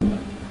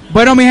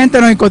Bueno, mi gente,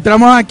 nos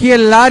encontramos aquí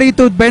en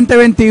Latitude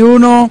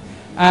 2021.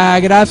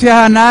 Gracias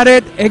a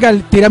Naret. Edgar,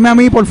 tírame a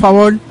mí, por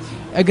favor.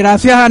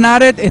 Gracias a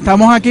Naret,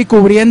 estamos aquí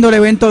cubriendo el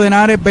evento de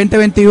Naret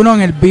 2021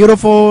 en el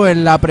beautiful,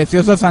 en la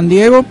preciosa San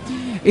Diego.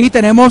 Y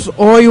tenemos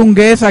hoy un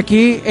guest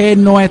aquí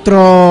en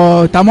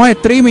estamos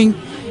streaming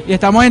y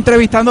estamos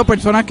entrevistando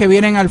personas que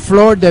vienen al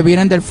floor,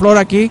 vienen del floor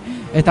aquí.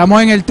 Estamos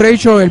en el trade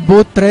show, el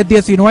booth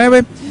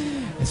 319.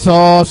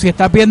 Si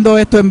estás viendo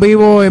esto en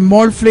vivo en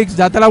Morflix,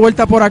 date la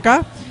vuelta por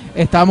acá.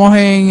 Estamos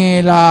en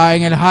el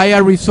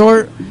Hyatt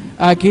Resort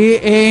aquí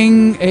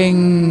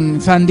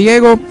en San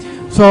Diego.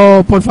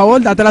 Por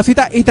favor, date la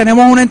cita. Y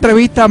tenemos una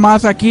entrevista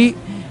más aquí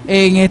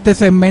en este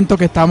segmento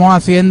que estamos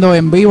haciendo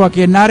en vivo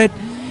aquí en Naret.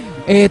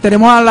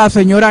 Tenemos a la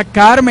señora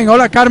Carmen.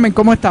 Hola, Carmen,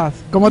 ¿cómo estás?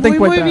 ¿Cómo te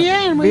encuentras?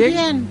 Muy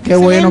bien. Qué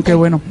bueno, qué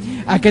bueno.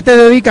 ¿A qué te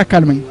dedicas,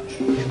 Carmen?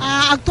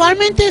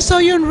 Actualmente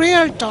soy un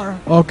realtor.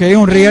 Ok,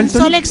 un realtor. En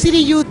Salt Lake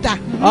City, Utah.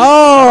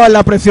 Oh,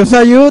 la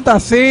preciosa Utah,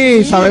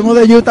 sí, sabemos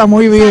de Utah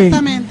muy bien.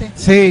 Exactamente.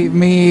 Sí,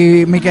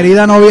 mi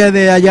querida novia es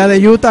de allá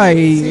de Utah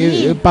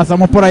y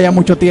pasamos por allá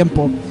mucho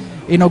tiempo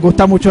y nos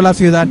gusta mucho la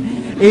ciudad.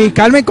 Y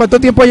Carmen, ¿cuánto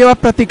tiempo llevas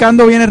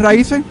practicando bienes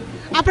raíces?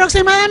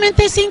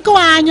 Aproximadamente 5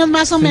 años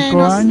más o menos.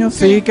 5 años,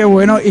 sí, qué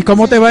bueno. ¿Y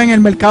cómo te va en el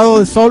mercado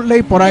de Salt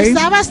Lake por ahí?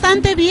 Está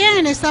bastante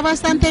bien.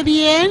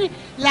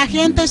 La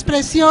gente es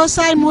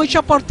preciosa, hay mucha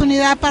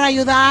oportunidad para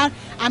ayudar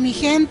a mi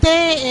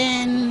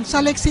gente en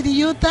Salt Lake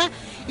City, Utah.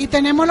 Y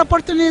tenemos la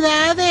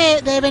oportunidad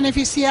de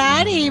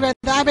beneficiar y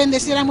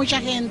bendecir a mucha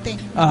gente.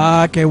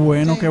 Ah, qué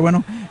bueno, qué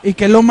bueno. ¿Y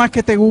qué es lo más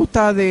que te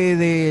gusta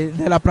de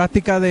la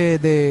práctica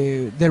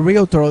de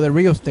realtor o de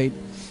real estate?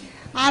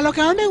 Lo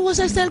que más me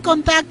gusta es el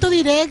contacto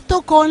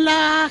directo con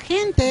la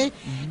gente,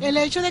 el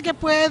hecho de que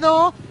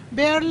puedo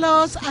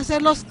verlos,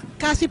 hacerlos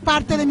casi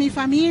parte de mi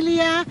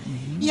familia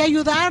y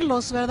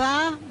ayudarlos,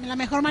 ¿verdad? De la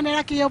mejor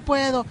manera que yo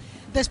puedo.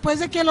 Después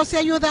de que los he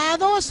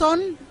ayudado, son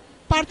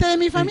parte de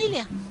mi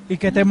familia. ¿Y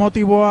qué te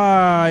motivó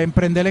a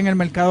emprender en el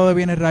mercado de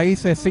bienes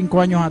raíces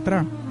 5 años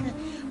atrás?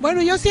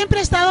 Bueno, yo siempre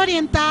he estado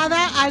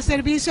orientada al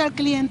servicio al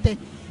cliente,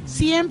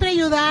 siempre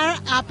ayudar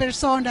a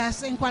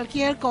personas en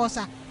cualquier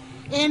cosa.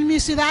 En mi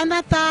ciudad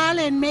natal,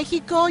 en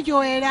México,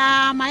 yo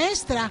era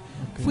maestra.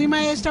 Fui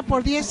maestra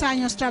por 10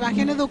 años,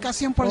 trabajé en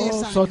educación por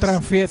 10 años.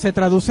 Se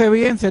traduce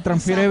bien, se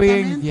transfiere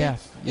bien. Yes.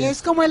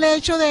 Es como el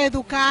hecho de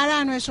educar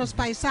a nuestros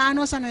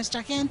paisanos, a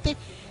nuestra gente,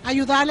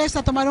 ayudarles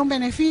a tomar un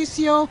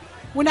beneficio,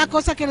 una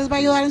cosa que les va a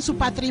ayudar en su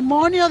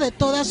patrimonio de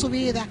toda su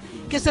vida,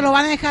 que se lo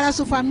van a dejar a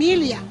su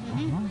familia.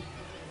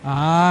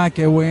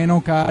 Qué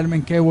bueno,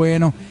 Carmen, qué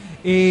bueno.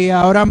 Y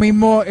ahora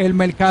mismo el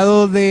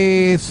mercado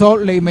de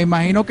Salt Lake, me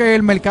imagino que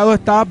el mercado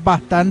está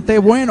bastante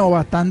bueno,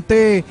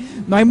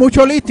 no hay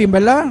mucho listing,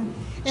 ¿verdad?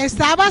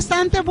 Está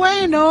bastante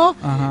bueno,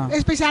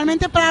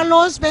 especialmente para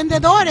los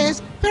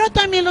vendedores, pero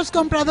también los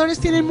compradores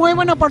tienen muy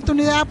buena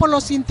oportunidad por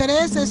los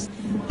intereses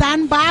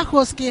tan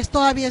bajos que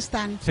todavía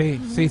están.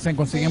 Sí, se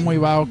consiguen muy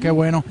bajos, qué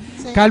bueno.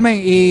 Sí.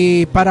 Carmen,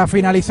 y para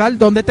finalizar,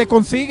 ¿dónde te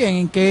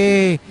consiguen?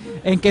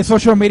 ¿En qué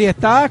social media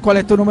estás? ¿Cuál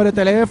es tu número de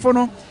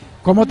teléfono?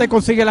 ¿Cómo te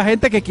consigue la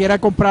gente que quiera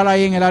comprar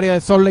ahí en el área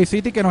de Salt Lake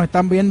City, que nos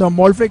están viendo en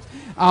Morflix,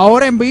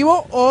 ahora en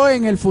vivo o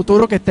en el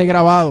futuro que esté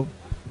grabado?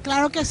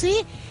 Claro que sí.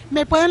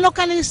 Me pueden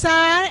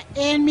localizar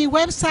en mi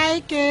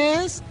website, que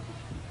es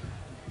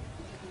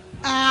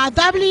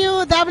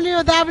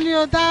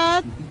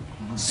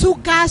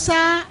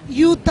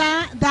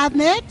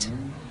www.sucasautah.net,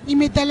 y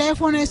mi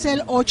teléfono es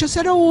el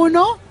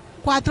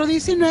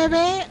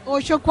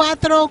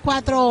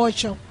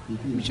 801-419-8448.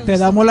 Te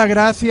damos las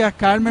gracias,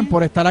 Carmen,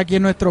 por estar aquí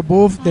en nuestro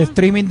booth de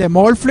streaming de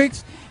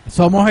Morflix.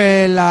 Somos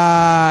el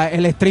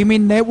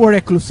streaming network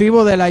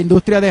exclusivo de la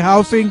industria de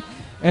housing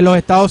en los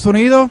Estados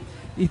Unidos.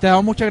 Y te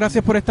damos muchas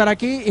gracias por estar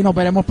aquí y nos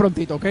veremos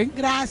prontito, ¿ok?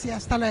 Gracias,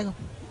 hasta luego.